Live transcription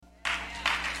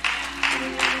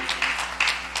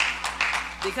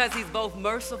Because he's both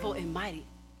merciful and mighty.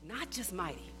 Not just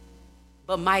mighty,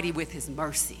 but mighty with his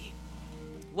mercy.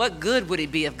 What good would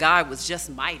it be if God was just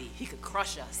mighty? He could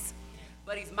crush us.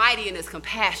 But he's mighty in his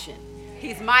compassion.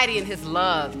 He's mighty in his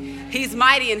love. He's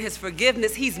mighty in his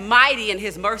forgiveness. He's mighty in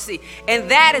his mercy. And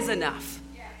that is enough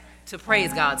to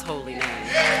praise God's holy name.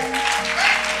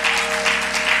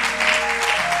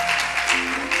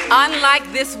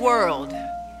 Unlike this world,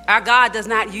 our God does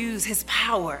not use his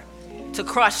power to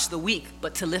crush the weak,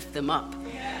 but to lift them up.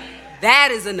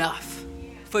 That is enough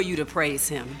for you to praise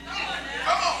him.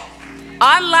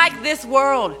 Unlike this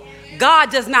world,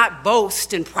 God does not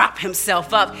boast and prop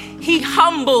himself up. He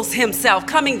humbles himself,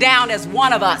 coming down as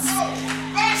one of us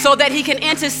so that he can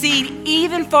intercede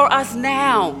even for us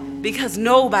now, because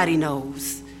nobody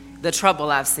knows the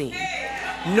trouble I've seen.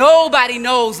 Nobody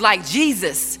knows like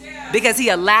Jesus, because he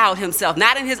allowed himself,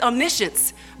 not in his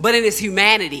omniscience, but in his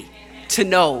humanity, to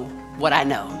know what I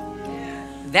know.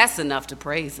 That's enough to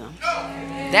praise him.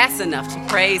 That's enough to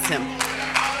praise him.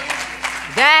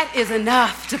 That is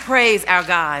enough to praise our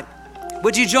God.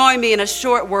 Would you join me in a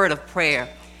short word of prayer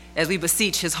as we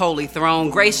beseech his holy throne?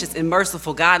 Gracious and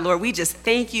merciful God, Lord, we just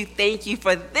thank you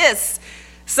for this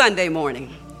Sunday morning.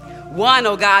 One,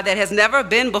 oh God, that has never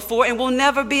been before and will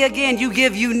never be again. You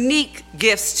give unique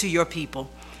gifts to your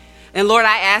people. And Lord,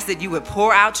 I ask that you would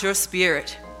pour out your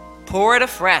spirit, pour it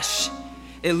afresh,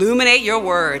 illuminate your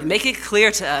word, make it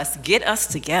clear to us, get us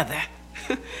together.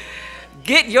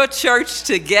 Get your church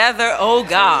together, oh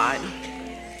God,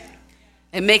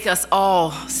 and make us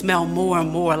all smell more and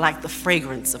more like the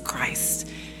fragrance of Christ.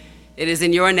 It is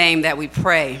in your name that we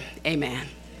pray. Amen.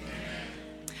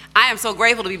 I am so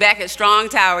grateful to be back at Strong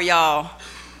Tower, y'all.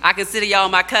 I consider y'all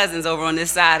my cousins over on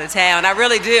this side of town. I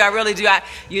really do.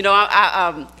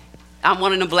 I'm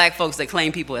one of them black folks that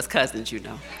claim people as cousins, you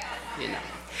know.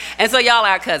 And so y'all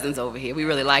are our cousins over here. We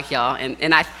really like y'all.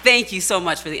 And I thank you so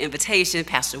much for the invitation,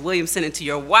 Pastor Williamson, and to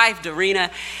your wife, Dorena.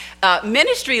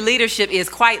 Ministry leadership is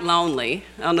quite lonely.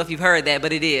 I don't know if you've heard that,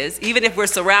 but it is. Even if we're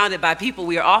surrounded by people,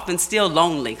 we are often still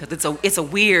lonely because it's a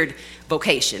weird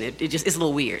vocation. It's a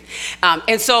little weird.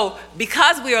 And so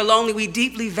because we are lonely, we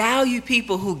deeply value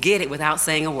people who get it without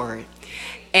saying a word.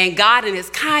 And God in his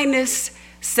kindness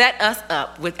set us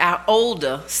up with our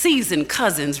older, seasoned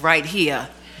cousins right here,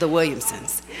 the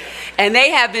Williamsons. And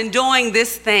they have been doing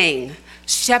this thing,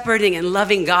 shepherding and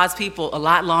loving God's people a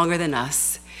lot longer than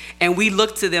us. And we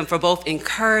look to them for both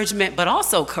encouragement, but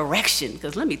also correction,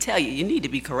 because let me tell you, you need to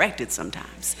be corrected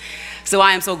sometimes. So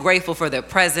I am so grateful for their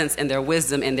presence and their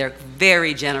wisdom and their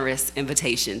very generous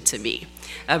invitation to me.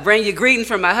 I bring you greetings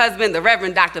from my husband, the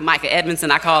Reverend Dr. Micah Edmondson.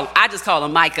 I just call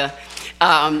him Micah.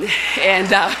 Because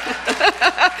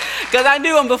I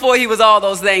knew him before he was all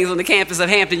those things on the campus of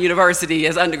Hampton University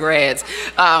as undergrads.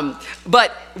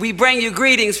 But we bring you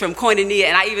greetings from Koinonia,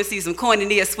 and I even see some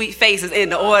Koinonia sweet faces in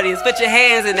the audience. Put your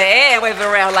hands in the air and wave it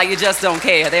around like you just don't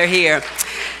care. They're here.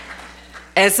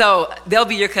 And so they'll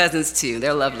be your cousins too.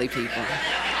 They're lovely people.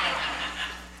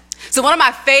 So one of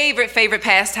my favorite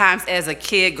pastimes as a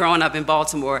kid growing up in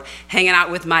Baltimore, hanging out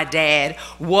with my dad,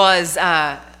 was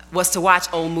to watch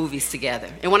old movies together.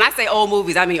 And when I say old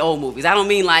movies, I mean old movies. I don't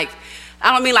mean like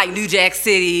New Jack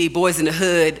City, Boys in the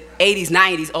Hood, 80s,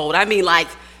 90s old. I mean like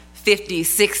 50s,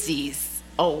 60s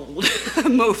old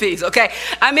movies, okay?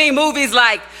 I mean movies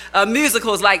like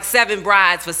musicals like Seven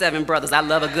Brides for Seven Brothers. I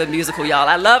love a good musical, y'all.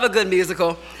 I love a good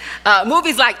musical.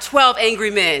 Movies like 12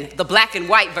 Angry Men, the black and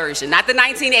white version. Not the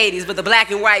 1980s, but the black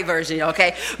and white version,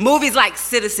 okay? Movies like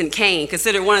Citizen Kane,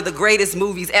 considered one of the greatest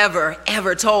movies ever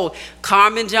told.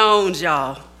 Carmen Jones,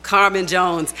 y'all. Carmen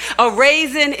Jones. A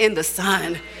Raisin in the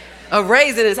Sun. A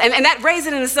Raisin in the Sun. And that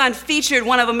Raisin in the Sun featured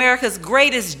one of America's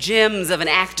greatest gems of an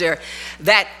actor,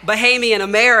 that Bahamian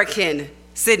American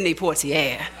Sidney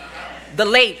Poitier. The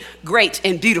late, great,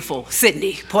 and beautiful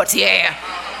Sidney Poitier.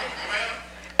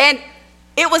 And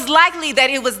it was likely that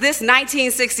it was this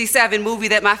 1967 movie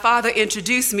that my father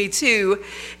introduced me to,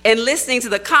 and listening to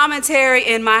the commentary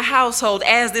in my household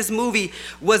as this movie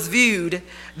was viewed,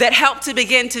 that helped to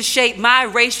begin to shape my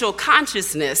racial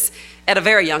consciousness at a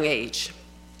very young age.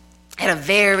 At a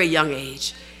very young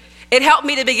age. It helped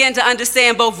me to begin to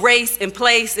understand both race and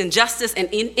place and justice and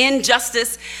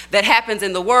injustice that happens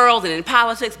in the world and in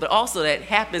politics, but also that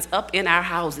happens up in our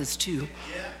houses too.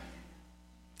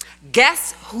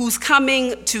 Guess Who's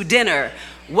Coming to Dinner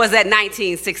was that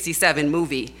 1967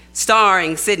 movie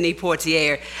starring Sidney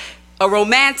Poitier. A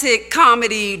romantic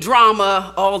comedy,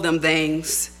 drama, all them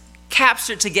things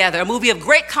captured together. A movie of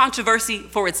great controversy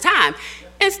for its time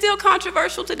and still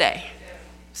controversial today.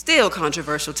 Still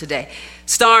controversial today.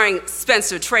 Starring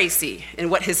Spencer Tracy and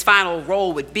what his final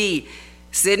role would be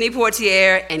Sidney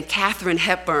Poitier and Katharine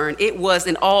Hepburn. It was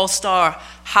an all-star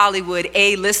Hollywood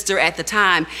A-lister at the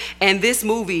time, and this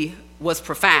movie was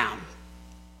profound.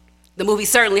 The movie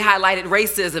certainly highlighted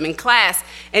racism and class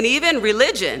and even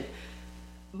religion,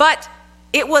 but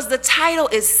it was the title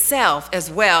itself as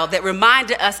well that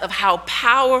reminded us of how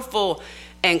powerful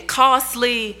and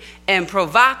costly and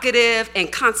provocative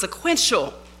and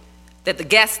consequential that the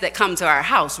guests that come to our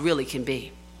house really can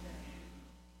be.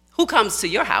 Who comes to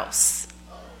your house?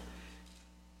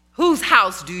 Whose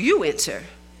house do you enter?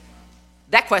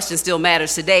 That question still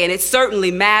matters today, and it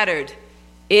certainly mattered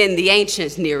in the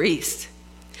ancient Near East.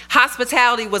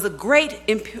 Hospitality was of great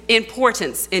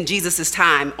importance in Jesus'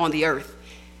 time on the earth.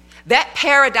 That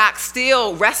paradox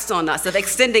still rests on us of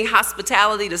extending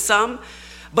hospitality to some,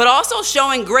 but also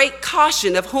showing great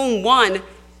caution of whom one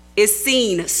is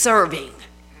seen serving.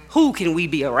 Who can we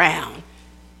be around?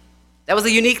 That was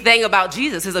a unique thing about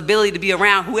Jesus, his ability to be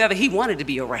around whoever he wanted to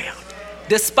be around,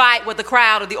 despite what the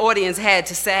crowd or the audience had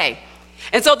to say.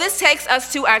 And so this takes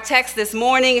us to our text this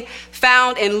morning,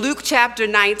 found in Luke chapter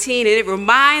 19, and it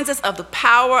reminds us of the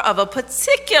power of a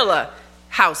particular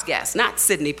house guest, not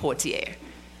Sidney Poitier,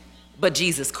 but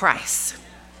Jesus Christ.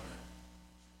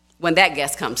 When that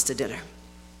guest comes to dinner,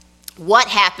 what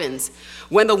happens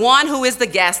when the one who is the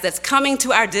guest that's coming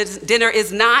to our dinner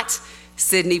is not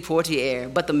Sidney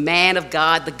Poitier, but the man of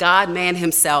God, the God-man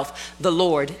himself, the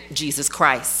Lord Jesus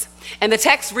Christ? And the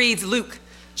text reads, Luke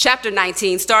chapter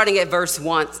 19, starting at verse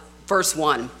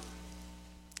 1.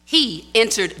 He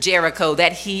entered Jericho,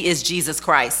 that he is Jesus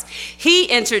Christ. He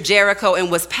entered Jericho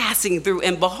and was passing through,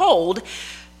 and behold,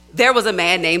 there was a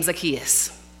man named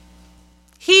Zacchaeus.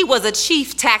 He was a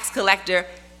chief tax collector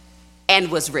and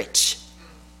was rich.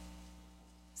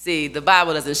 See, the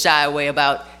Bible doesn't shy away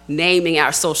about naming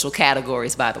our social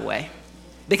categories, by the way,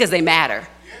 because they matter.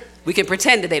 We can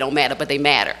pretend that they don't matter, but they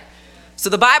matter. So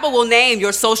the Bible will name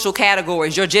your social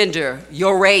categories, your gender,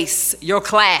 your race, your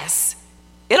class.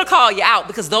 It'll call you out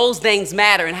because those things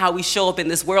matter in how we show up in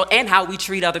this world and how we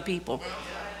treat other people.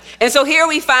 And so here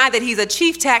we find that he's a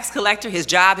chief tax collector, his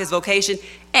job, his vocation,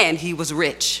 and he was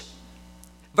rich.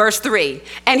 Verse 3,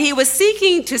 and he was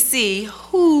seeking to see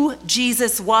who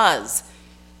Jesus was,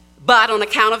 but on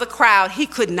account of the crowd, he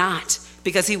could not,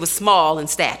 because he was small in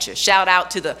stature. Shout out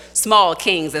to the small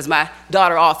kings, as my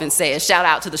daughter often says. Shout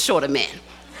out to the shorter men.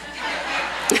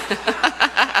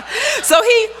 So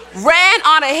he ran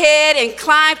on ahead and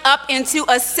climbed up into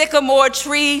a sycamore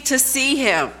tree to see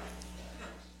him,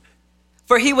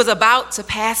 for he was about to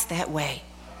pass that way.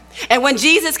 And when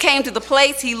Jesus came to the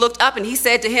place, he looked up and he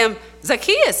said to him,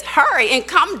 Zacchaeus, hurry and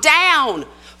come down,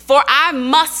 for I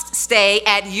must stay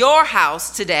at your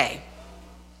house today.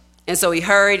 And so he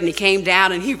hurried and he came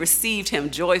down and he received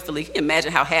him joyfully. Can you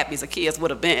imagine how happy Zacchaeus would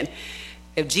have been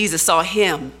if Jesus saw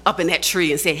him up in that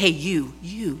tree and said, hey,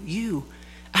 you,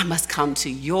 I must come to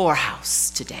your house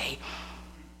today.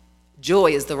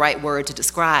 Joy is the right word to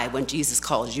describe when Jesus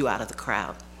calls you out of the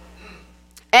crowd.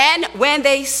 And when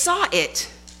they saw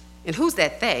it, and who's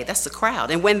that they? That's the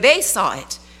crowd. And when they saw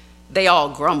it, they all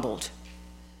grumbled.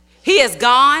 He has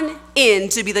gone in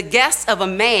to be the guest of a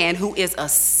man who is a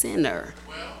sinner.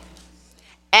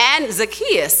 And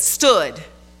Zacchaeus stood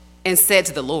and said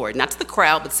to the Lord, not to the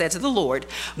crowd, but said to the Lord,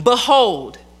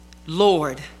 behold,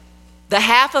 Lord, the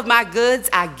half of my goods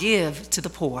I give to the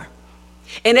poor.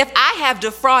 And if I have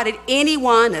defrauded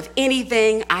anyone of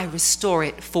anything, I restore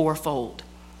it fourfold.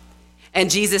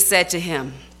 And Jesus said to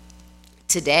him,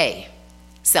 today,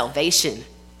 salvation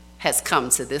has come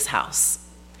to this house,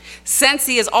 since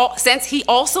he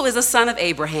also is a son of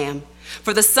Abraham.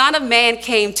 For the Son of Man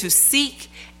came to seek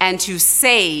and to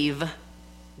save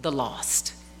the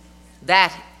lost.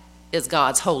 That is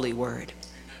God's holy word.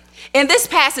 In this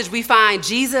passage, we find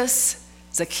Jesus,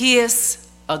 Zacchaeus,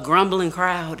 a grumbling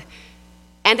crowd,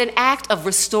 and an act of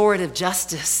restorative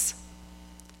justice.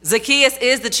 Zacchaeus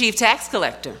is the chief tax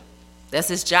collector. That's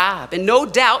his job. And no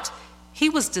doubt, he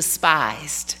was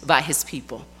despised by his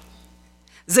people.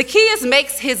 Zacchaeus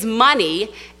makes his money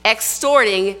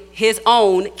extorting his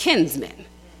own kinsmen.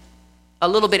 A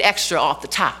little bit extra off the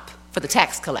top for the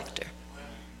tax collector.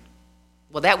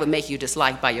 Well, that would make you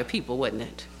disliked by your people, wouldn't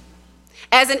it?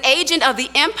 As an agent of the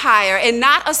empire and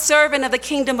not a servant of the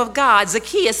kingdom of God,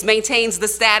 Zacchaeus maintains the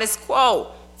status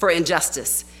quo for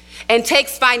injustice and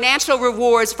takes financial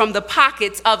rewards from the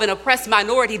pockets of an oppressed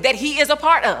minority that he is a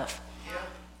part of.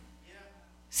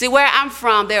 See, where I'm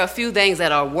from, there are a few things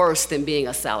that are worse than being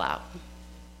a sellout.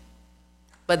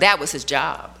 But that was his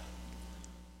job.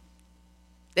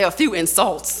 There are a few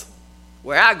insults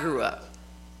where I grew up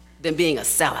than being a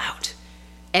sellout.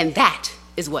 And that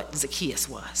is what Zacchaeus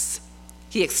was.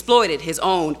 he exploited his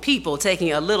own people,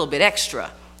 taking a little bit extra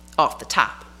off the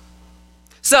top.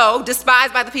 So,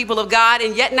 despised by the people of God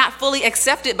and yet not fully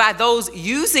accepted by those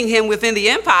using him within the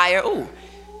empire,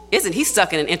 isn't he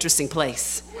stuck in an interesting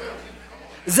place?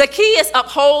 Zacchaeus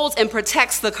upholds and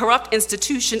protects the corrupt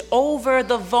institution over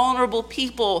the vulnerable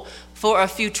people for a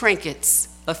few trinkets,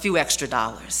 a few extra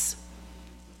dollars.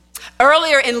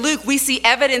 Earlier in Luke, we see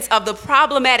evidence of the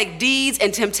problematic deeds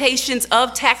and temptations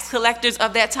of tax collectors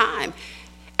of that time,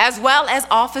 as well as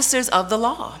officers of the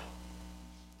law.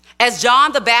 As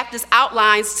John the Baptist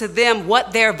outlines to them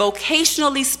what their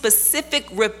vocationally specific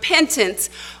repentance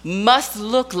must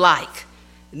look like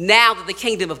now that the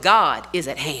kingdom of God is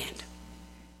at hand.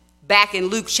 Back in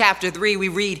Luke chapter 3, we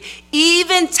read,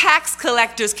 even tax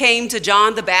collectors came to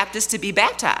John the Baptist to be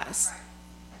baptized.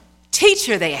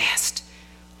 Teacher, they asked,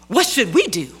 what should we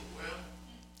do?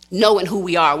 Knowing who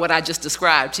we are, what I just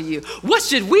described to you, what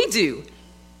should we do?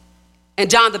 And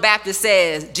John the Baptist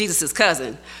says, Jesus'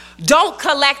 cousin, don't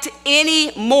collect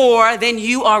any more than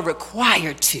you are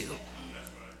required to.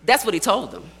 That's what he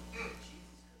told them.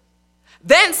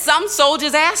 Then some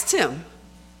soldiers asked him,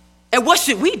 and what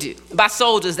should we do? By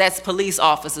soldiers, that's police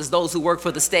officers, those who work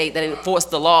for the state, that enforce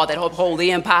the law, that uphold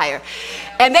the empire.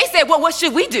 And they said, well, what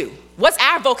should we do? What's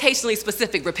our vocationally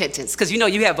specific repentance? Because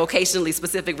you have vocationally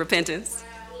specific repentance.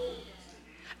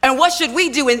 And what should we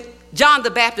do? And John the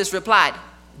Baptist replied,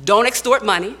 don't extort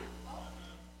money.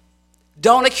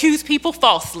 Don't accuse people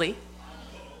falsely.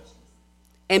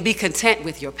 And be content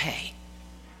with your pay.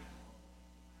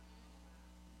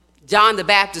 John the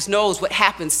Baptist knows what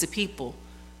happens to people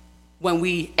when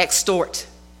we extort,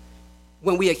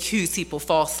 when we accuse people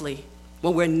falsely,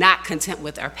 when we're not content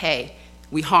with our pay,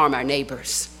 we harm our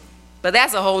neighbors. But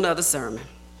that's a whole nother sermon.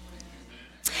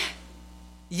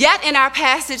 Yet in our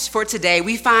passage for today,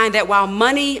 we find that while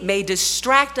money may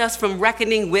distract us from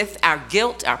reckoning with our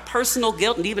guilt, our personal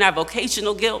guilt, and even our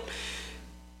vocational guilt,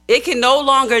 it can no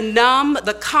longer numb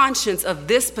the conscience of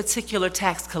this particular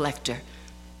tax collector.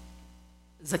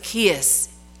 Zacchaeus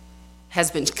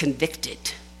has been convicted.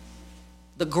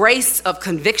 The grace of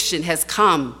conviction has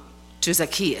come to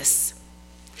Zacchaeus.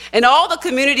 And all the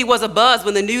community was abuzz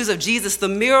when the news of Jesus, the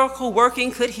miracle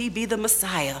working, could he be the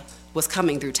Messiah, was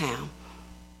coming through town.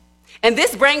 And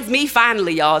this brings me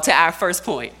finally, y'all, to our first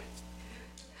point.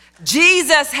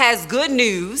 Jesus has good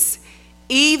news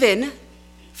even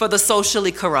for the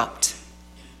socially corrupt.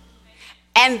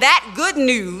 And that good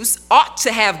news ought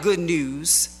to have good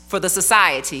news for the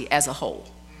society as a whole.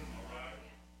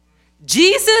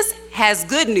 Jesus has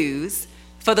good news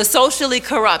for the socially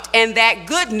corrupt, and that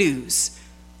good news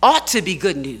ought to be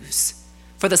good news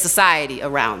for the society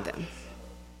around them.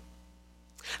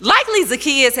 Likely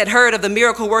Zacchaeus had heard of the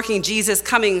miracle-working Jesus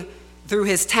coming through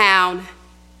his town,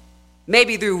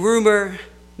 maybe through rumor,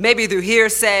 maybe through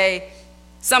hearsay,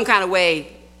 some kind of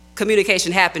way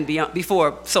communication happened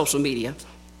before social media.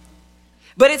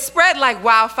 But it spread like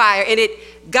wildfire, and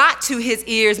it got to his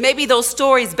ears. Maybe those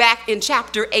stories back in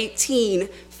chapter 18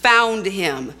 found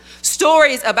him.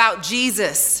 Stories about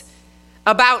Jesus,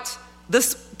 about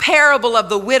this parable of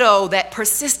the widow that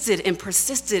persisted and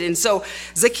persisted. And so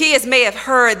Zacchaeus may have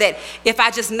heard that if I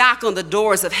just knock on the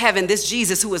doors of heaven, this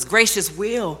Jesus who is gracious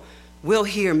will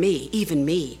hear me, even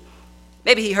me.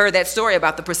 Maybe he heard that story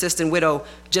about the persistent widow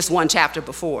just one chapter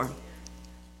before.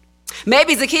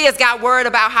 Maybe Zacchaeus got word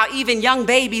about how even young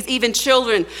babies, even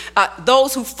children,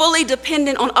 those who fully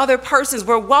dependent on other persons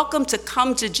were welcome to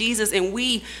come to Jesus, and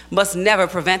we must never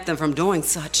prevent them from doing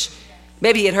such.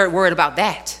 Maybe he had heard word about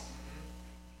that.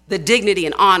 The dignity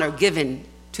and honor given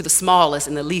to the smallest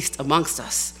and the least amongst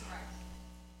us.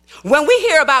 When we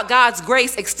hear about God's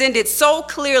grace extended so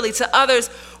clearly to others,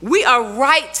 we are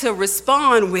right to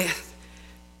respond with,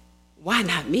 why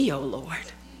not me, O Lord?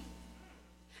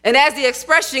 And as the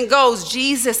expression goes,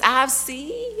 Jesus, I've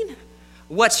seen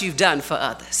what you've done for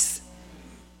others.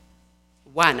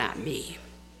 Why not me?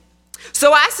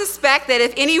 So I suspect that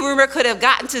if any rumor could have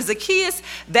gotten to Zacchaeus,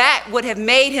 that would have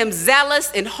made him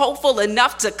zealous and hopeful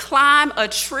enough to climb a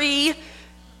tree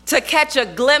to catch a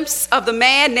glimpse of the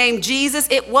man named Jesus.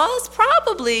 It was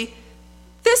probably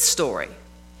this story,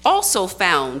 also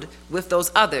found with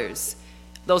those others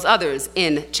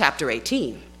in chapter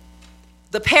 18.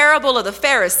 The parable of the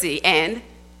Pharisee and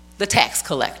the tax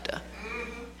collector.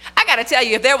 I got to tell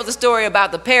you, if there was a story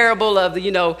about the parable of the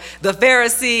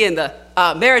Pharisee and the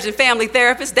marriage and family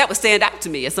therapist, that would stand out to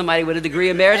me as somebody with a degree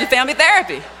in marriage and family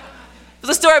therapy. If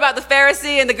there's a story about the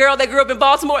Pharisee and the girl that grew up in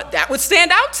Baltimore, that would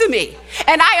stand out to me.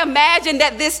 And I imagine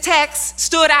that this text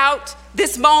stood out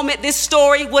this moment, this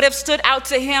story would have stood out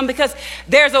to him because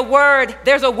there's a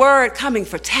word coming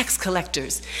for tax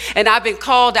collectors. And I've been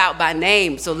called out by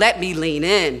name, so let me lean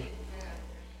in.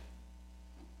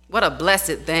 What a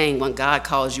blessed thing when God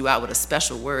calls you out with a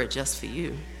special word just for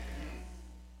you,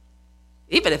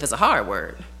 even if it's a hard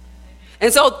word.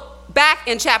 And so back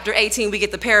in chapter 18, we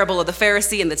get the parable of the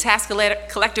Pharisee and the tax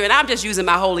collector, and I'm just using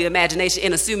my holy imagination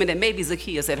and assuming that maybe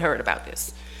Zacchaeus had heard about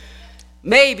this.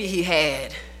 Maybe he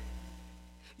had.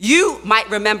 You might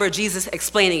remember Jesus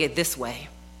explaining it this way.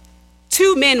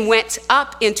 2 men went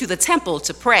up into the temple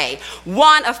to pray,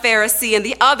 one a Pharisee and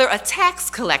the other a tax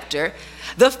collector.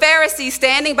 The Pharisee,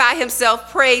 standing by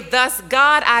himself, prayed thus,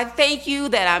 God, I thank you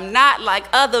that I'm not like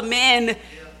other men,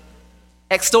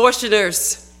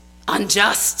 extortioners,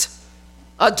 unjust,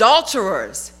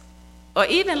 adulterers, or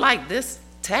even like this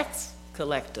tax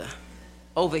collector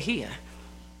over here.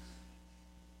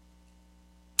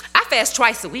 I fast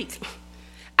twice a week.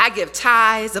 I give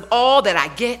tithes of all that I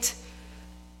get,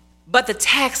 but the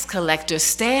tax collector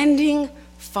standing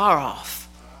far off.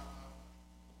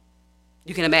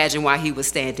 You can imagine why he was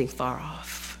standing far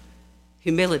off.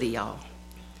 Humility, y'all.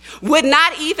 Would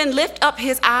not even lift up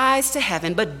his eyes to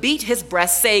heaven, but beat his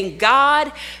breast, saying,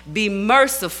 God, be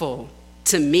merciful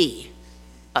to me,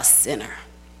 a sinner.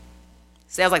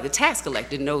 Sounds like the tax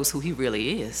collector knows who he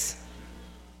really is.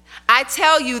 I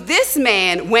tell you, this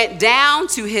man went down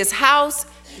to his house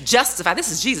justified.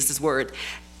 This is Jesus' word.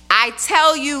 I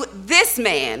tell you, this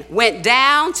man went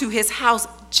down to his house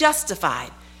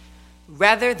justified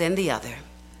rather than the other.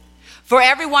 For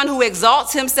everyone who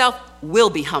exalts himself will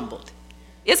be humbled.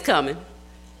 It's coming.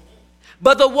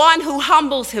 But the one who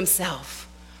humbles himself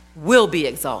will be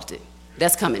exalted.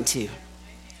 That's coming too.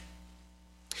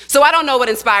 So I don't know what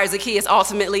inspires Zacchaeus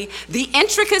ultimately. The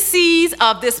intricacies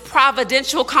of this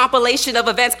providential compilation of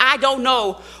events, I don't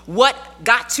know what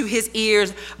got to his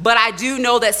ears, but I do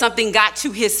know that something got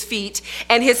to his feet,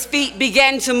 and his feet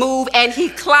began to move, and he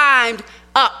climbed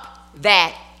up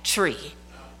that tree.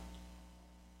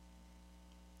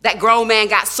 That grown man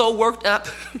got so worked up,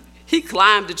 he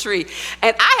climbed a tree.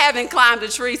 And I haven't climbed a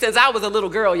tree since I was a little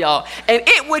girl, y'all. And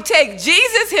it would take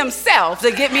Jesus himself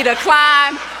to get me to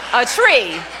climb a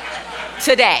tree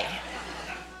today.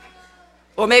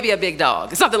 Or maybe a big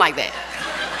dog, something like that.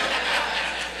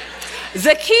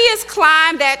 Zacchaeus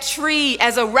climbed that tree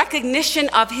as a recognition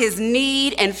of his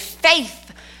need, and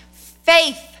faith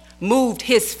moved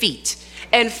his feet.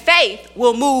 And faith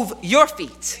will move your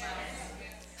feet.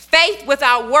 Faith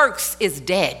without works is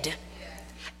dead.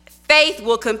 Faith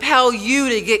will compel you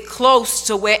to get close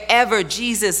to wherever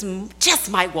Jesus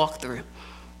just might walk through,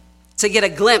 to get a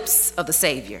glimpse of the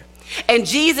Savior. And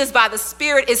Jesus, by the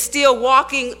Spirit, is still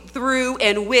walking through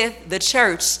and with the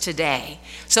church today.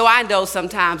 So I know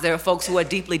sometimes there are folks who are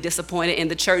deeply disappointed in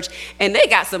the church, and they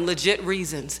got some legit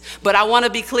reasons. But I want to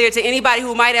be clear to anybody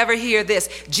who might ever hear this,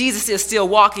 Jesus is still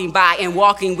walking by and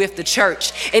walking with the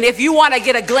church. And if you want to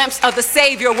get a glimpse of the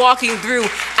Savior walking through,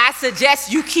 I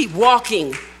suggest you keep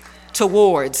walking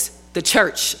towards the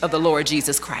church of the Lord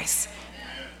Jesus Christ.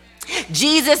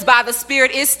 Jesus, by the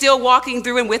Spirit, is still walking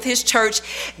through and with his church.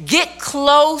 Get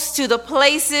close to the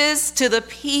places, to the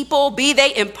people, be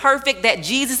they imperfect, that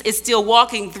Jesus is still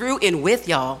walking through and with,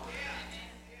 y'all.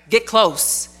 Get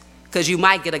close, because you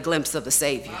might get a glimpse of the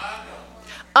Savior.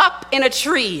 Up in a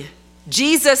tree,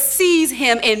 Jesus sees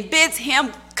him and bids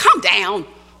him come down.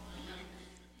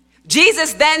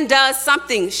 Jesus then does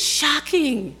something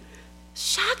shocking.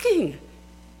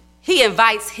 He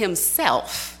invites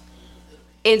himself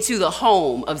into the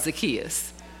home of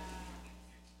Zacchaeus.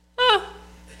 People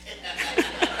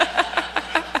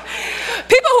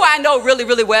who I know really,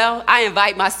 really well, I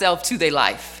invite myself to their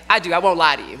life. I do, I won't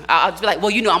lie to you. I'll be like,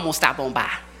 well, you know, I'm gonna stop on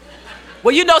by.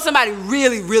 Well, you know somebody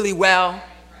really, really well,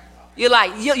 you're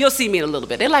like, you'll see me in a little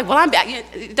bit. They're like, well, I'm back.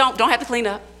 Don't have to clean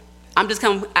up. I'm just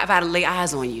coming, I've got to lay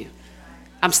eyes on you.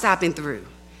 I'm stopping through.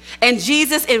 And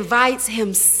Jesus invites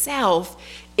himself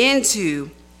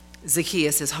into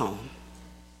Zacchaeus' home.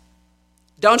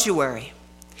 Don't you worry.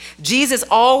 Jesus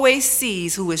always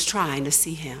sees who is trying to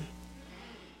see him.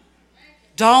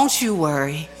 Don't you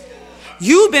worry.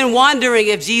 You've been wondering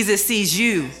if Jesus sees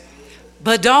you,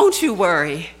 but don't you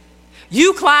worry.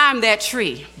 You climbed that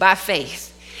tree by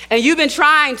faith, and you've been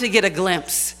trying to get a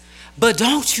glimpse, but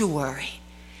don't you worry.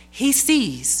 He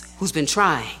sees who's been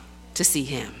trying to see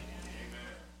him.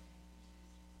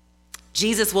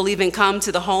 Jesus will even come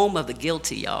to the home of the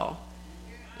guilty, y'all.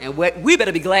 And we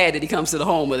better be glad that he comes to the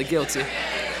home of the guilty.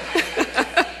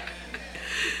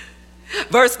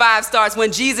 Verse 5 starts,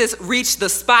 when Jesus reached the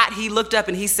spot, he looked up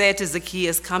and he said to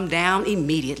Zacchaeus, come down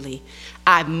immediately.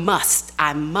 I must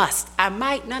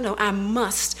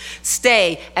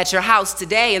stay at your house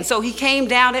today. And so he came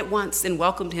down at once and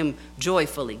welcomed him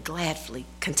joyfully, gladly,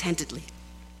 contentedly.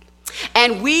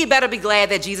 And we better be glad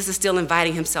that Jesus is still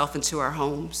inviting himself into our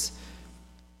homes.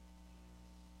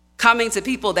 Coming to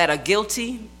people that are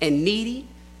guilty and needy,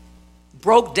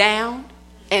 broke down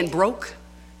and broke.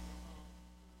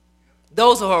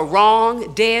 Those who are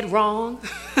wrong, dead wrong.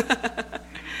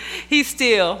 He's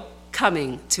still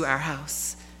coming to our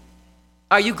house.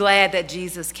 Are you glad that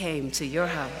Jesus came to your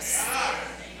house?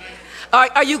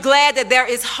 Are you glad that there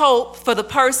is hope for the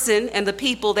person and the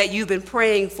people that you've been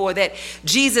praying for, that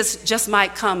Jesus just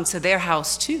might come to their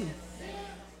house too?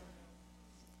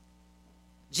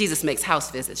 Jesus makes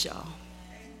house visits, y'all.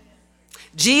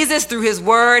 Jesus, through his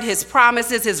word, his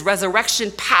promises, his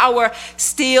resurrection power,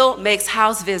 still makes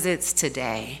house visits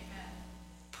today.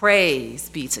 Praise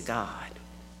be to God.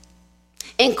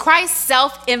 In Christ's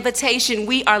self-invitation,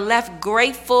 we are left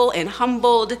grateful and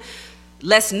humbled,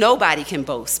 lest nobody can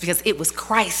boast, because it was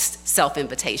Christ's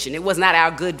self-invitation. It was not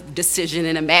our good decision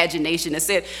and imagination that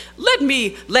said,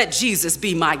 let Jesus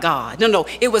be my God. No,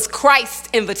 it was Christ's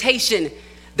invitation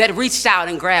that reached out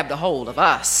and grabbed a hold of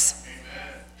us.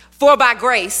 For by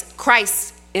grace,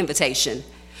 Christ's invitation,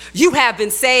 you have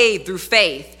been saved through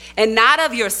faith, and not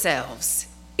of yourselves.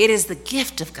 It is the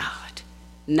gift of God,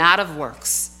 not of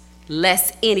works,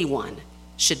 lest anyone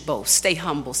should boast. Stay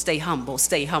humble, stay humble,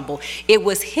 stay humble. It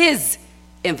was his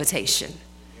invitation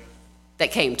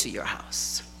that came to your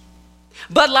house.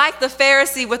 But like the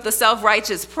Pharisee with the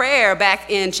self-righteous prayer back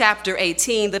in chapter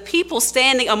 18, the people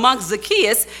standing amongst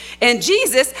Zacchaeus and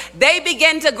Jesus, they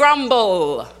began to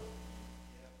grumble.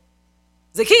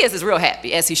 Zacchaeus is real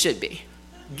happy, as he should be.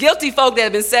 Guilty folk that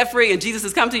have been set free and Jesus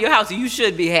has come to your house, you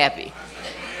should be happy.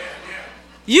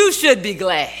 You should be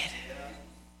glad.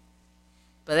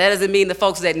 But that doesn't mean the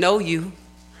folks that know you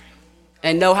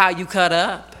and know how you cut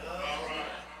up,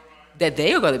 that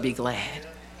they are going to be glad.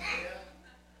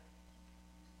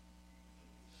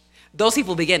 Those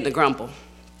people begin to grumble.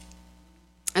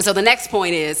 And so the next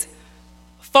point is,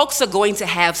 folks are going to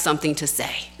have something to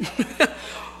say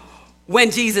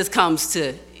when Jesus comes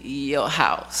to your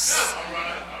house.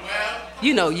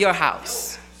 You know your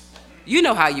house. You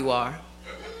know how you are.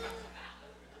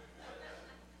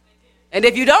 And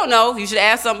if you don't know, you should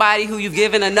ask somebody who you've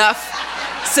given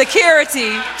enough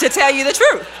security to tell you the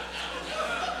truth.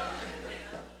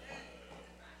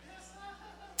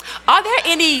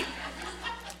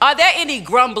 Are there any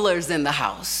grumblers in the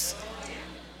house?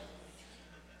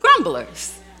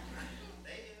 Grumblers.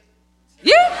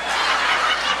 Yeah.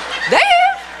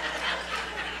 There.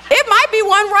 It might be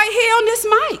one right here on this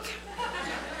mic.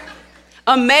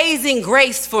 Amazing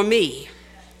grace for me,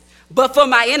 but for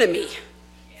my enemy,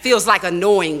 feels like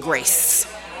annoying grace.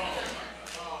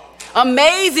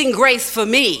 Amazing grace for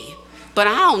me, but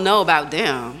I don't know about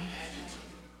them.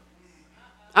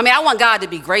 I mean, I want God to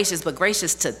be gracious, but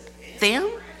gracious to them?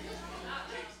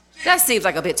 That seems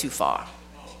like a bit too far.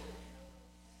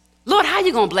 Lord, how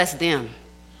you gonna bless them?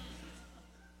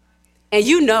 And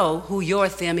you know who your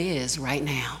them is right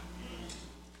now.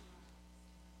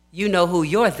 You know who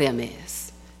your them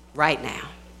is right now.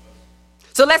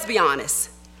 So let's be honest.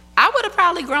 I would have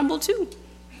probably grumbled too,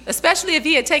 especially if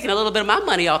he had taken a little bit of my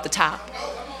money off the top.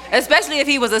 Especially if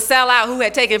he was a sellout who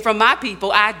had taken from my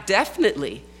people. I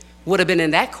definitely would have been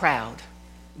in that crowd,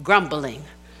 grumbling,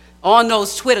 on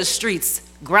those Twitter streets,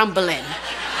 grumbling.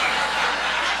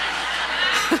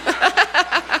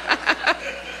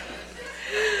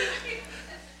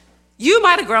 You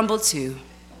might have grumbled too.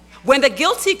 When the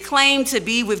guilty claim to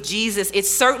be with Jesus, it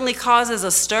certainly causes a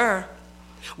stir.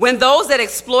 When those that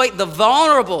exploit the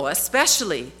vulnerable,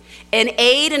 especially, and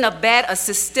aid and abet a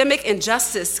systemic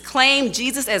injustice claim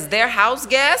Jesus as their house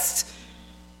guest,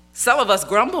 some of us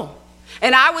grumble.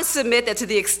 And I would submit that to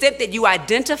the extent that you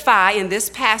identify in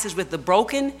this passage with the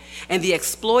broken and the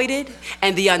exploited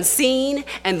and the unseen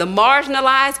and the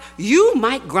marginalized, you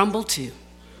might grumble too.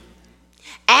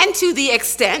 And to the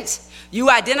extent you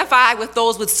identify with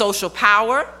those with social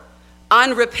power,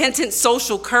 unrepentant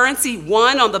social currency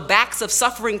won on the backs of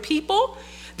suffering people,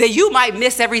 that you might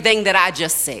miss everything that I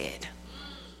just said.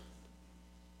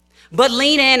 But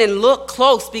lean in and look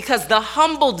close, because the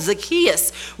humbled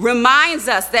Zacchaeus reminds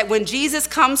us that when Jesus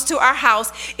comes to our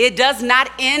house, it does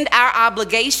not end our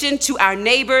obligation to our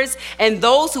neighbors and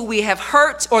those who we have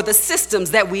hurt or the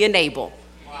systems that we enable.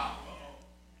 Wow.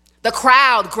 The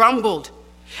crowd grumbled.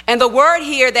 And the word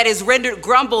here that is rendered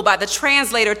grumble by the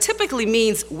translator typically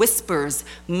means whispers,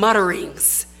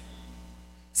 mutterings.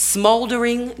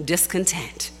 Smoldering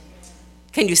discontent.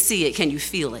 Can you see it? Can you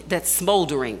feel it? That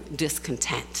smoldering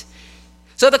discontent.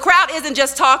 So the crowd isn't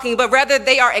just talking, but rather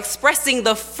they are expressing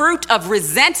the fruit of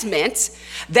resentment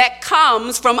that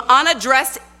comes from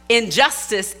unaddressed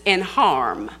injustice and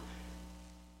harm.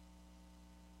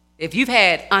 If you've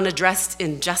had unaddressed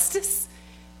injustice,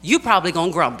 you probably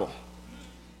gonna grumble.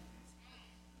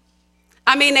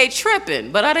 I mean, they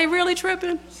tripping, but are they really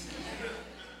tripping?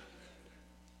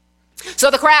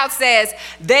 So the crowd says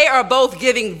they are both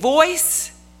giving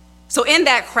voice. So in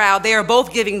that crowd, they are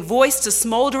both giving voice to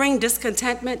smoldering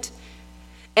discontentment.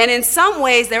 And in some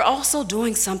ways, they're also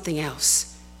doing something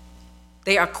else.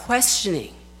 They are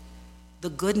questioning the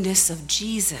goodness of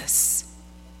Jesus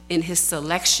in his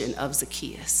selection of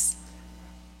Zacchaeus.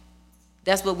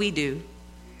 That's what we do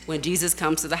when Jesus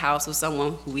comes to the house of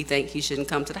someone who we think he shouldn't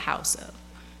come to the house of.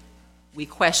 We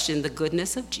question the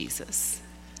goodness of Jesus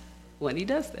when he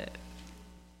does that.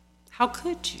 How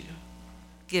could you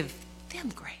give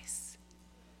them grace?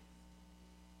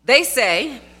 They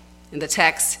say in the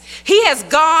text, he has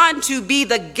gone to be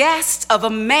the guest of a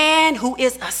man who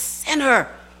is a sinner.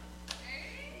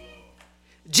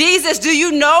 Jesus, do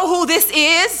you know who this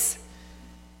is?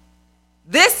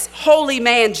 This holy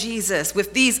man, Jesus,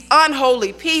 with these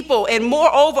unholy people, and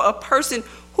moreover, a person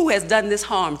who has done this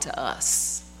harm to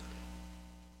us.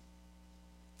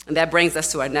 And that brings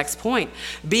us to our next point.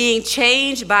 Being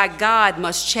changed by God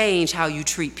must change how you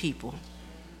treat people.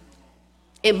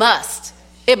 It must.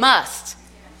 It must.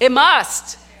 It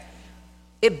must.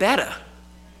 It better.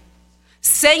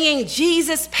 Saying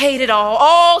Jesus paid it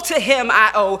all to him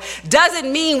I owe,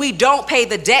 doesn't mean we don't pay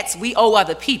the debts we owe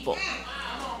other people.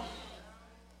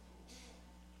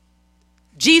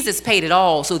 Jesus paid it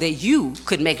all so that you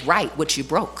could make right what you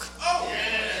broke.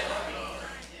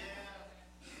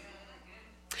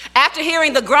 After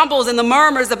hearing the grumbles and the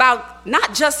murmurs about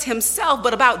not just himself,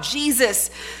 but about Jesus,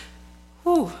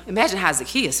 imagine how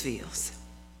Zacchaeus feels.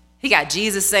 He got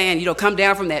Jesus saying, come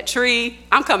down from that tree.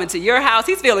 I'm coming to your house.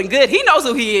 He's feeling good. He knows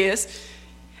who he is.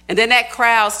 And then that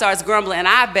crowd starts grumbling. And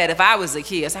I bet if I was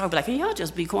Zacchaeus, I would be like, can y'all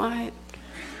just be quiet?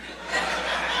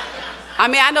 I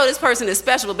mean, I know this person is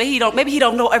special, but maybe he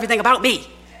don't know everything about me.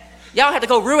 Y'all have to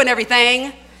go ruin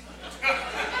everything.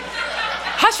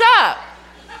 Hush up.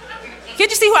 Can't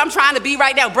you see who I'm trying to be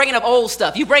right now? Bringing up old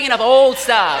stuff. You bringing up old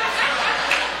stuff.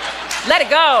 Let it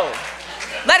go.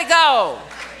 Let it go.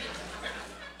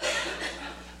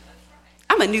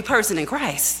 I'm a new person in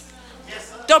Christ.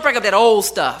 Don't bring up that old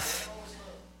stuff.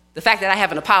 The fact that I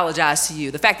haven't apologized to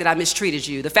you, the fact that I mistreated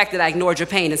you, the fact that I ignored your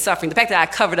pain and suffering, the fact that I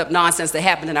covered up nonsense that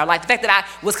happened in our life, the fact that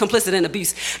I was complicit in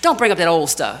abuse. Don't bring up that old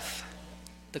stuff.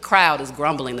 The crowd is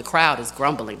grumbling. The crowd is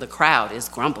grumbling. The crowd is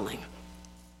grumbling.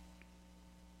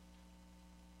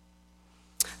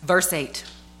 Verse 8.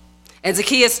 And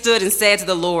Zacchaeus stood and said to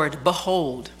the Lord,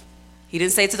 behold. He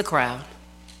didn't say to the crowd.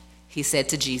 He said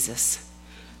to Jesus,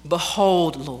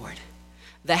 behold, Lord,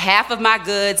 the half of my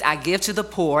goods I give to the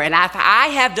poor, and if I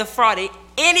have defrauded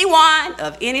anyone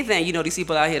of anything, these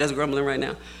people out here that's grumbling right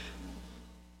now,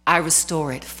 I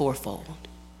restore it fourfold.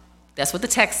 That's what the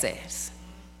text says.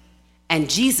 And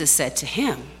Jesus said to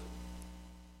him,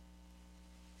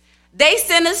 they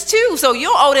sinners too, so you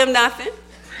don't owe them nothing.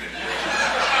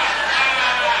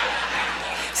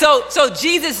 So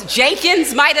Jesus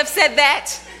Jenkins might have said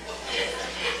that.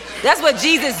 That's what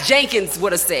Jesus Jenkins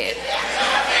would have said.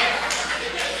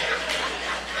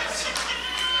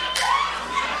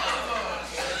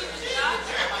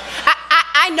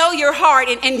 I know your heart,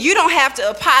 and you don't have to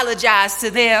apologize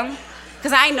to them,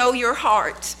 because I know your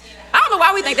heart. I don't know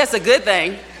why we think that's a good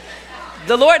thing.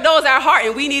 The Lord knows our heart,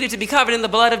 and we need it to be covered in the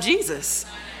blood of Jesus.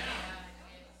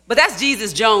 But that's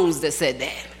Jesus Jones that said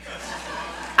that.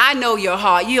 I know your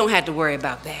heart. You don't have to worry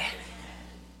about that.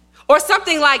 Or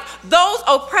something like, those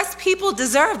oppressed people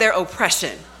deserve their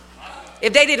oppression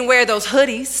if they didn't wear those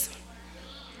hoodies.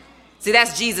 See,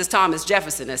 that's Jesus Thomas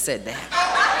Jefferson that said that.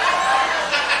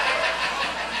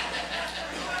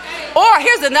 Or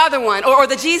here's another one, or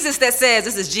the Jesus that says,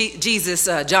 this is Jesus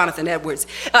Jonathan Edwards,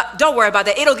 don't worry about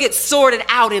that. It'll get sorted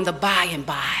out in the by and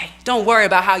by. Don't worry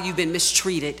about how you've been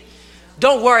mistreated.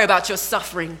 Don't worry about your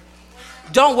suffering.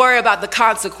 Don't worry about the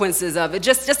consequences of it.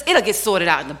 Just it'll get sorted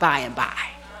out in the by and by.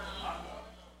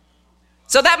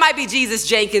 So that might be Jesus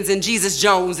Jenkins and Jesus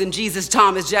Jones and Jesus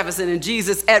Thomas Jefferson and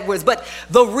Jesus Edwards, but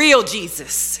the real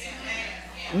Jesus,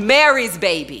 Mary's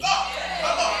baby,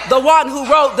 the one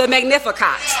who wrote the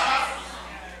Magnificat,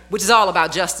 which is all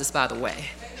about justice, by the way.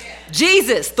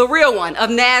 Jesus, the real one of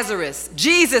Nazareth.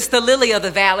 Jesus, the lily of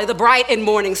the valley, the bright and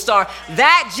morning star.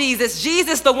 That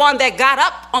Jesus, the one that got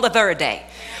up on the third day,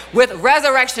 with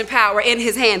resurrection power in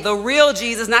his hand. The real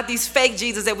Jesus, not these fake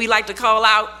Jesus that we like to call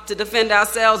out to defend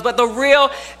ourselves, but the real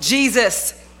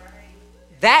Jesus.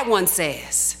 That one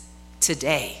says,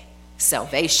 today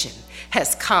salvation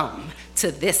has come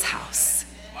to this house.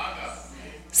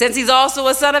 Since he's also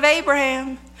a son of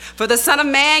Abraham, for the Son of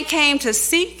Man came to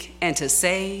seek and to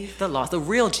save the lost. The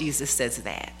real Jesus says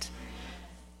that.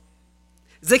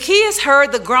 Zacchaeus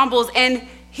heard the grumbles, and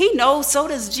he knows so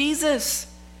does Jesus.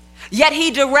 Yet he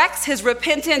directs his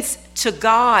repentance to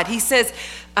God. He says,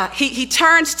 he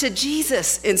turns to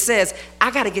Jesus and says, I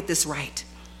got to get this right.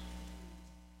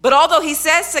 But although he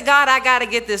says to God, I got to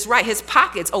get this right, his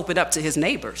pockets open up to his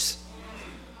neighbors.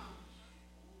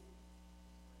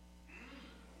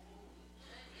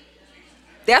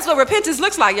 That's what repentance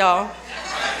looks like, y'all.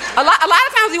 A lot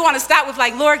of times we want to stop with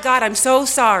like, Lord God, I'm so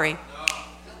sorry.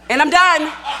 And I'm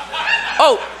done.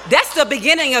 Oh, that's the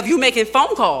beginning of you making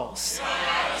phone calls.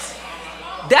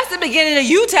 That's the beginning of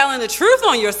you telling the truth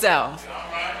on yourself.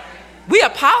 We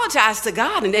apologize to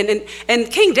God.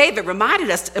 And King David reminded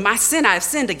us, in my sin, I have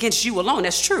sinned against you alone.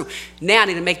 That's true. Now I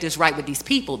need to make this right with these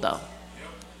people, though.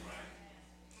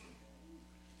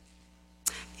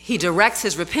 He directs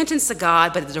his repentance to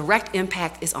God, but the direct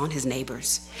impact is on his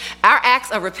neighbors. Our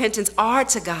acts of repentance are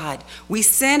to God. We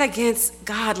sin against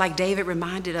God, like David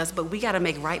reminded us, but we got to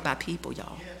make right by people,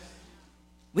 y'all.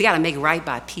 We got to make right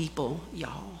by people,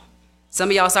 y'all. Some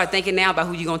of y'all start thinking now about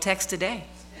who you're going to text today.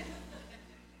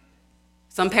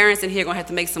 Some parents in here are going to have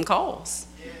to make some calls.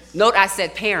 Note I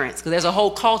said parents, because there's a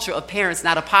whole culture of parents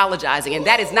not apologizing, and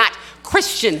that is not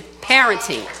Christian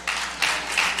parenting.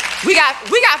 We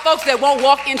got folks that won't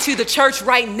walk into the church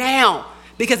right now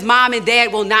because mom and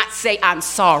dad will not say, I'm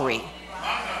sorry.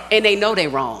 And they know they're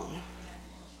wrong.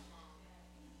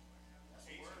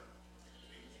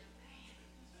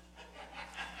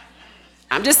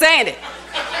 I'm just saying it.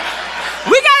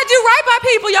 We got to do right by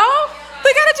people, y'all.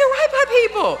 We got to do right by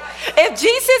people. If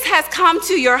Jesus has come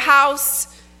to your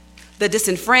house, the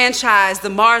disenfranchised, the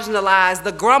marginalized,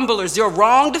 the grumblers, your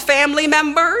wronged family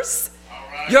members,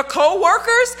 your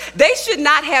co-workers, they should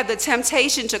not have the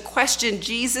temptation to question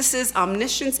Jesus's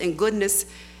omniscience and goodness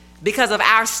because of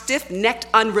our stiff-necked,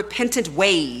 unrepentant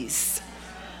ways.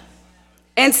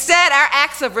 Instead, our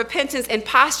acts of repentance and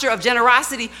posture of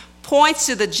generosity points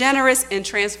to the generous and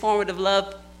transformative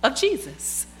love of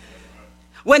Jesus.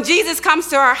 When Jesus comes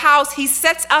to our house, he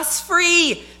sets us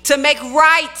free to make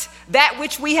right that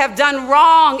which we have done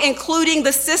wrong, including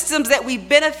the systems that we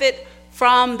benefit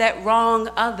from that wrong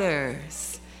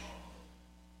others.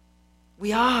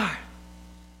 We are,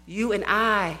 you and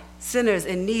I, sinners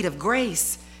in need of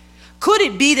grace. Could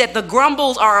it be that the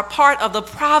grumbles are a part of the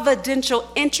providential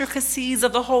intricacies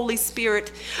of the Holy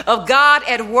Spirit, of God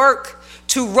at work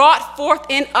to wrought forth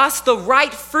in us the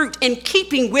right fruit in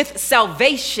keeping with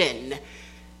salvation?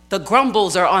 The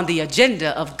grumbles are on the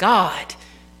agenda of God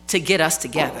to get us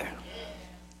together.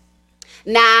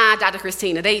 Nah, Dr.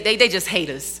 Christina, they just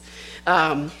hate us.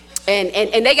 And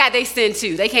they got their sin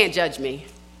too. They can't judge me.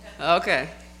 Okay.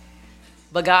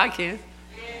 But God can.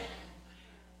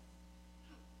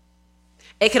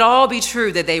 It could all be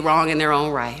true that they're wrong in their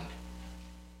own right,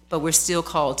 but we're still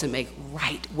called to make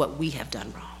right what we have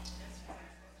done wrong.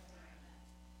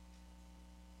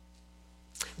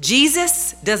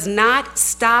 Jesus does not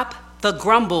stop the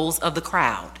grumbles of the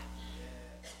crowd.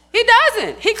 He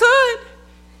doesn't. He could.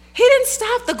 He didn't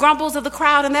stop the grumbles of the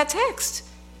crowd in that text.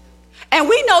 And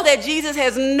we know that Jesus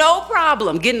has no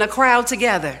problem getting a crowd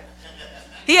together.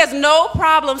 He has no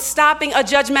problem stopping a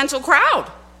judgmental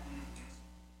crowd.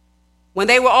 When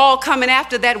they were all coming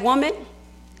after that woman,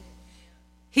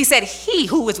 he said, he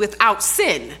who is without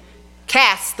sin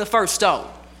cast the first stone.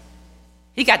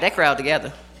 He got that crowd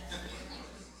together.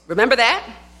 Remember that?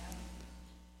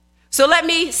 So let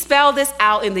me spell this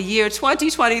out in the year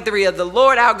 2023 of the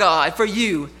Lord our God for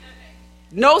you.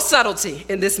 No subtlety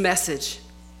in this message.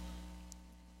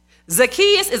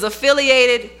 Zacchaeus is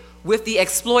affiliated with the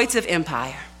exploitive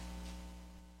empire.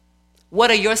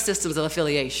 What are your systems of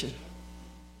affiliation?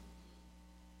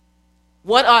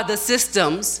 What are the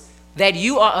systems that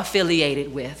you are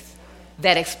affiliated with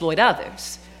that exploit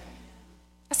others?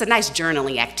 That's a nice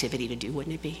journaling activity to do,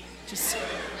 wouldn't it be? Just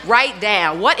write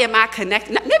down, what am I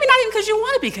connected? Maybe not even because you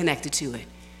want to be connected to it.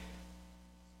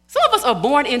 Some of us are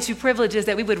born into privileges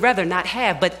that we would rather not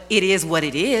have, but it is what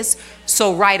it is,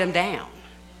 so write them down.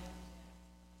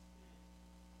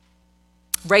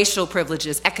 Racial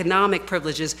privileges, economic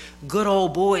privileges, good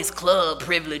old boys club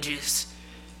privileges.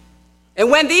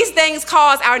 And when these things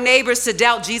cause our neighbors to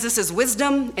doubt Jesus'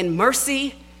 wisdom and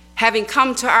mercy, having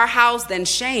come to our house, then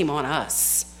shame on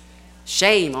us.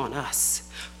 Shame on us.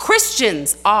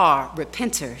 Christians are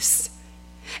repenters.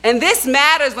 And this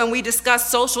matters when we discuss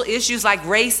social issues like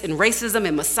race and racism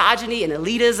and misogyny and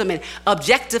elitism and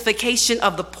objectification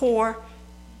of the poor.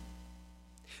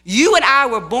 You and I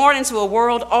were born into a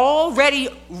world already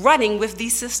running with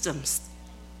these systems.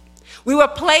 We were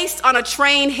placed on a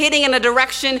train heading in a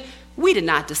direction we did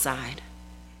not decide,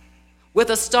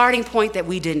 with a starting point that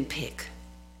we didn't pick.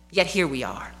 Yet here we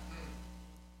are.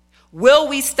 Will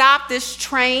we stop this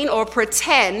train or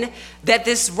pretend that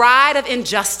this ride of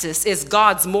injustice is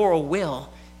God's moral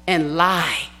will and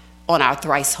lie on our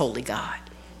thrice holy God?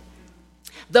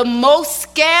 The most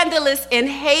scandalous and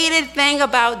hated thing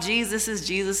about Jesus is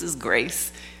Jesus'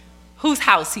 grace, whose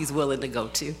house he's willing to go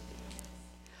to.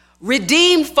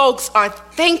 Redeemed folks are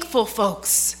thankful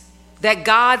folks that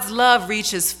God's love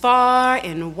reaches far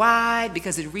and wide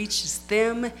because it reaches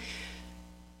them.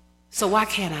 So why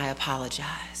can't I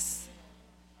apologize?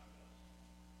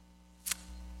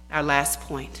 Our last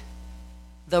point,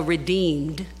 the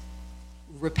redeemed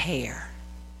repair.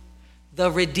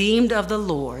 The redeemed of the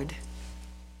Lord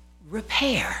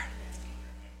repair.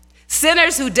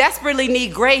 Sinners who desperately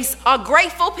need grace are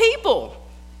grateful people.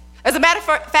 As a matter of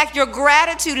fact, your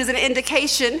gratitude is an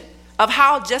indication of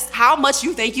how much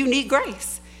you think you need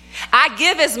grace. I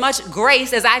give as much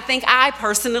grace as I think I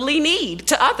personally need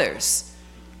to others.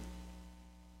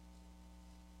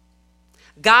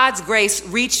 God's grace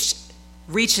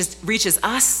reaches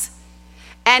us,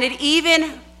 and it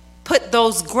even put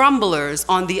those grumblers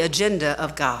on the agenda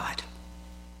of God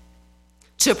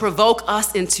to provoke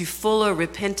us into fuller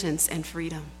repentance and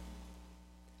freedom.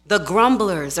 The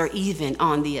grumblers are even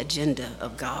on the agenda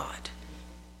of God.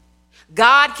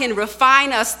 God can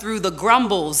refine us through the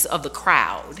grumbles of the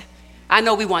crowd. I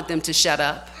know we want them to shut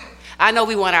up. I know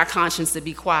we want our conscience to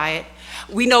be quiet.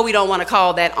 We know we don't want to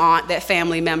call that aunt, that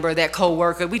family member, that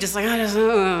coworker. We just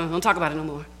don't talk about it no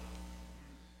more.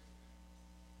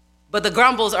 But the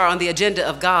grumbles are on the agenda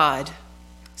of God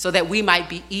so that we might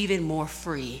be even more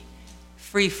free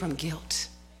from guilt,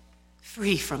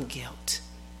 free from guilt.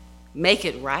 Make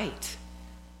it right.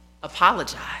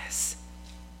 Apologize.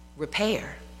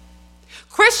 Repair.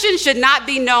 Christians should not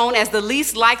be known as the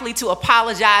least likely to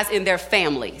apologize in their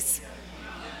families.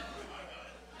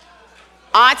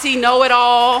 Auntie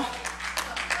know-it-all.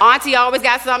 Auntie always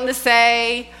got something to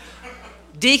say.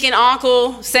 Deacon,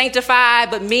 uncle, sanctified,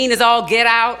 but mean as all get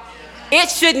out. It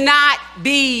should not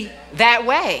be that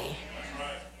way.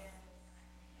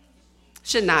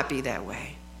 Should not be that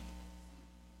way.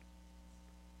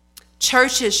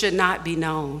 Churches should not be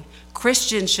known.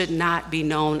 Christians should not be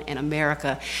known in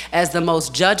America as the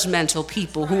most judgmental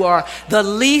people who are the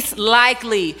least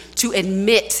likely to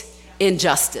admit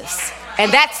injustice. And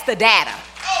that's the data.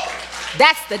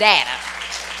 That's the data.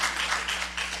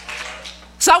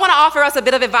 So I want to offer us a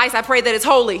bit of advice. I pray that it's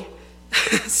holy.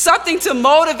 Something to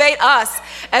motivate us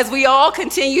as we all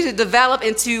continue to develop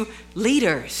into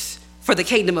leaders for the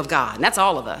kingdom of God. And that's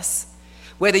all of us.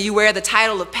 Whether you wear the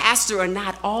title of pastor or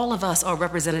not, all of us are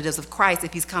representatives of Christ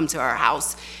if he's come to our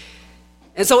house.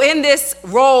 And so in this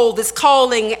role, this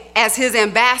calling as his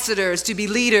ambassadors to be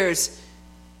leaders,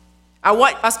 I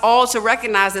want us all to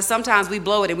recognize that sometimes we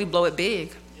blow it and we blow it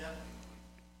big.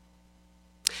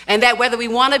 And that whether we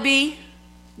want to be,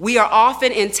 we are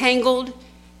often entangled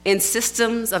in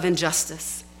systems of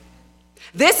injustice.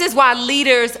 This is why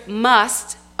leaders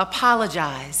must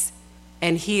apologize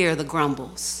and hear the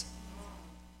grumbles.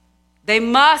 They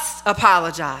must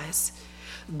apologize.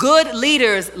 Good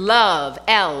leaders love,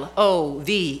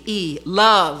 L-O-V-E,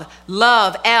 love,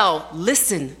 L,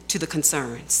 listen to the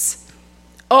concerns.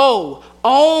 O,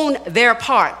 own their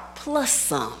part, plus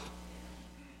some.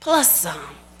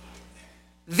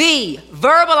 V,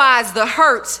 verbalize the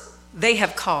hurt they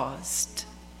have caused.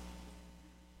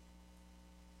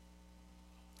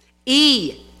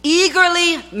 E,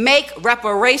 eagerly make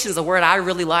reparations, a word I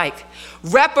really like.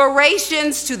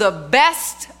 Reparations to the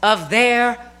best of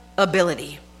their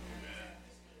ability.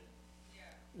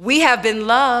 We have been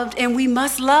loved and we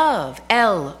must love.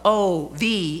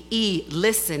 L-O-V-E,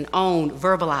 listen, own,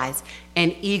 verbalize,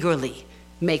 and eagerly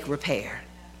make repair.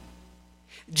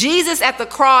 Jesus at the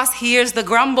cross hears the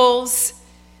grumbles,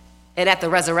 and at the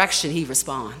resurrection he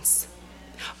responds,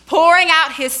 pouring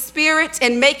out his spirit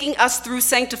and making us through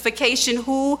sanctification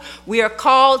who we are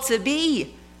called to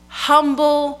be,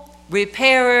 humble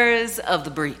repairers of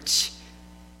the breach.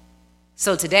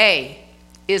 So today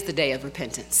is the day of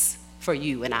repentance for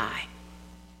you and I.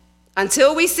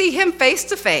 Until we see him face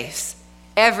to face,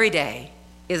 every day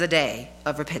is a day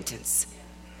of repentance.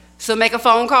 So make a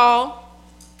phone call,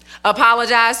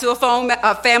 apologize to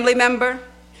a family member,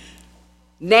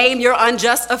 name your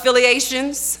unjust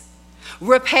affiliations,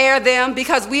 Repair them,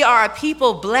 because we are a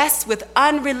people blessed with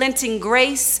unrelenting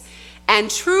grace and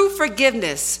true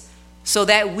forgiveness, so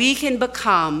that we can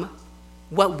become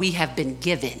what we have been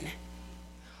given.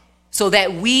 So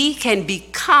that we can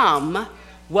become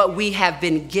what we have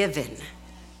been given.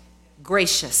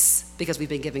 Gracious, because we've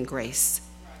been given grace.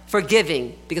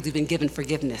 Forgiving, because we've been given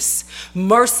forgiveness.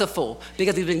 Merciful,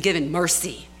 because we've been given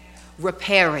mercy.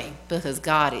 Repairing, because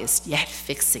God is yet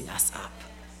fixing us up.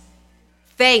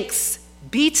 Thanks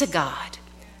be to God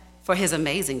for his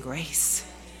amazing grace.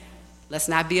 Let's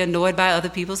not be annoyed by other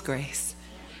people's grace.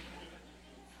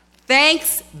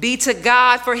 Thanks be to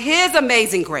God for his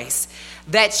amazing grace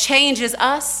that changes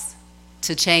us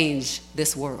to change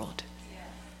this world.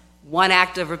 One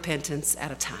act of repentance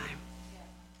at a time.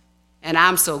 And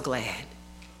I'm so glad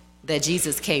that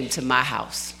Jesus came to my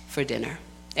house for dinner.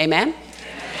 Amen?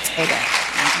 Amen.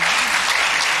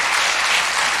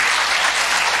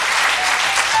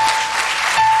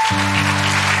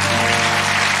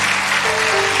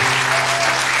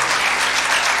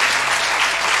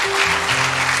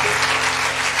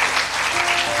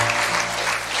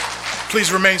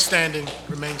 Please remain standing.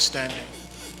 Remain standing.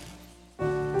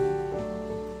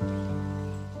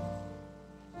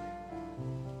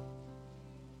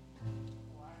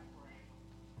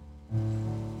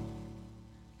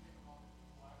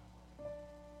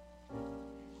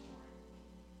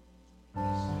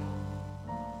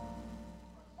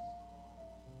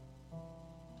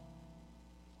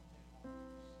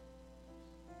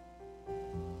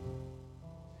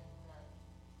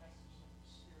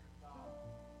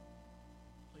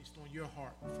 On your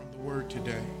heart from the word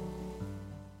today,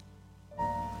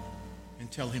 and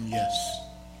tell him yes.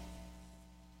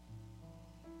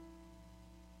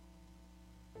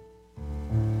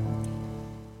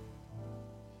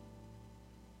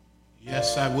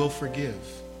 Yes, I will forgive.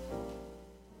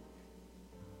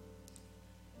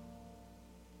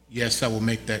 Yes, I will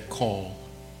make that call.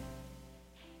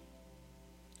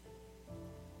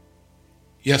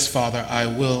 Yes, Father, I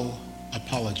will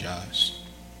apologize.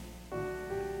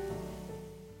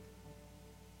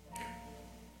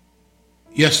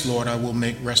 Yes, Lord, I will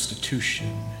make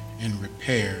restitution and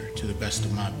repair to the best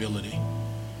of my ability.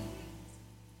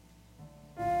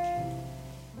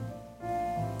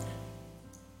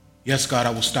 Yes, God,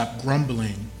 I will stop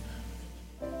grumbling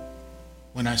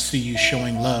when I see you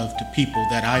showing love to people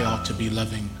that I ought to be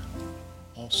loving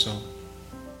also.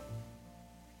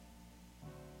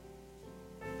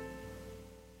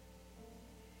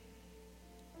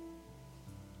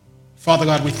 Father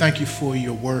God, we thank you for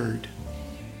your word.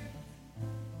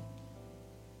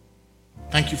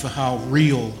 Thank you for how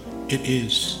real it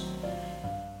is.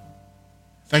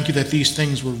 Thank you that these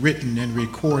things were written and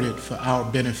recorded for our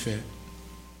benefit.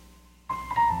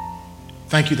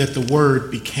 Thank you that the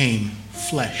word became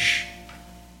flesh.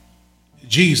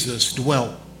 Jesus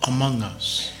dwelt among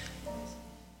us.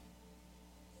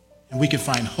 And we can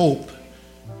find hope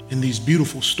in these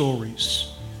beautiful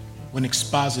stories when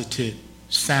exposited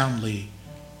soundly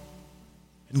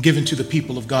and given to the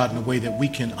people of God in a way that we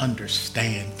can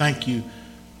understand. Thank you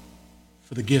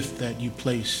for the gift that you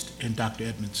placed in Dr.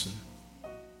 Edmondson.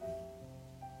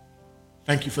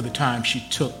 Thank you for the time she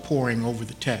took poring over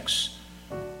the text,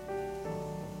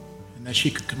 and that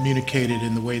she could communicate it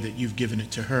in the way that you've given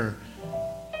it to her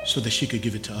so that she could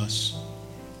give it to us.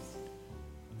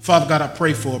 Father God, I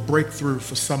pray for a breakthrough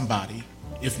for somebody,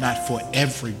 if not for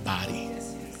everybody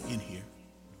in here.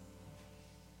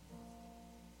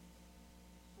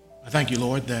 I thank you,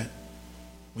 Lord, that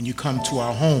when you come to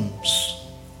our homes,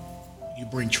 you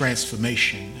bring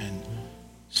transformation and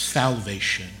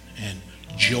salvation and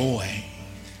joy,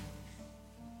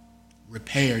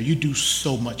 repair. You do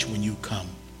so much when you come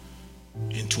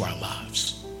into our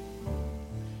lives.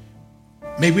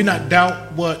 May we not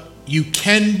doubt what you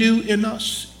can do in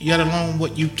us, yet alone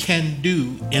what you can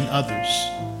do in others.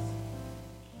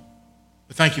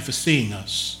 But thank you for seeing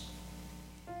us.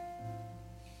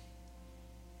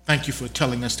 Thank you for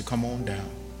telling us to come on down.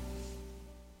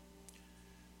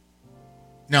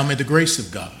 Now may the grace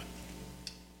of God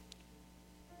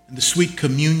and the sweet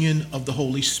communion of the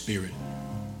Holy Spirit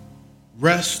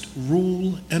rest,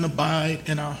 rule, and abide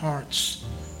in our hearts,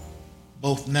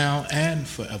 both now and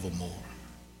forevermore.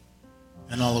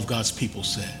 And all of God's people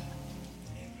said,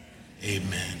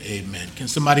 amen, amen. Can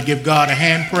somebody give God a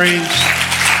hand praise?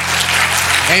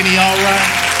 Ain't he all right?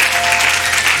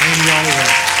 Ain't he all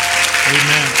right?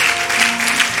 Amen.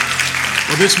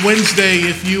 Well, this Wednesday,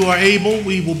 if you are able,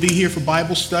 we will be here for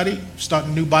Bible study.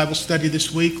 Starting a new Bible study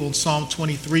this week on Psalm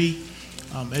 23.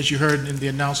 As you heard in the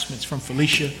announcements from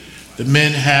Felicia, the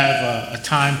men have a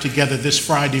time together this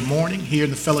Friday morning here in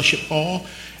the fellowship hall.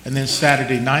 and then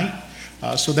Saturday night.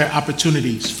 So there are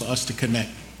opportunities for us to connect.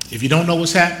 If you don't know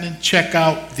what's happening, check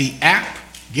out the app,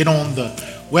 get on the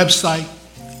website,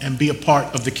 and be a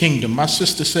part of the kingdom. My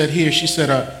sister said here, she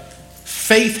said,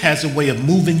 faith has a way of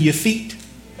moving your feet.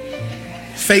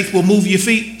 Faith will move your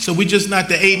feet. So we're just not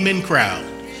the amen crowd.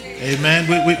 Amen.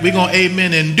 We're going to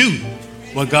amen and do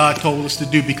what God told us to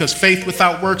do, because faith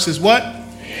without works is what?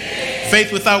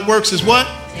 Faith without works is what?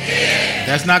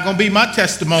 That's not going to be my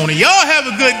testimony. Y'all have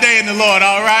a good day in the Lord,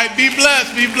 all right? Be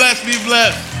blessed, be blessed, be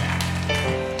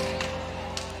blessed.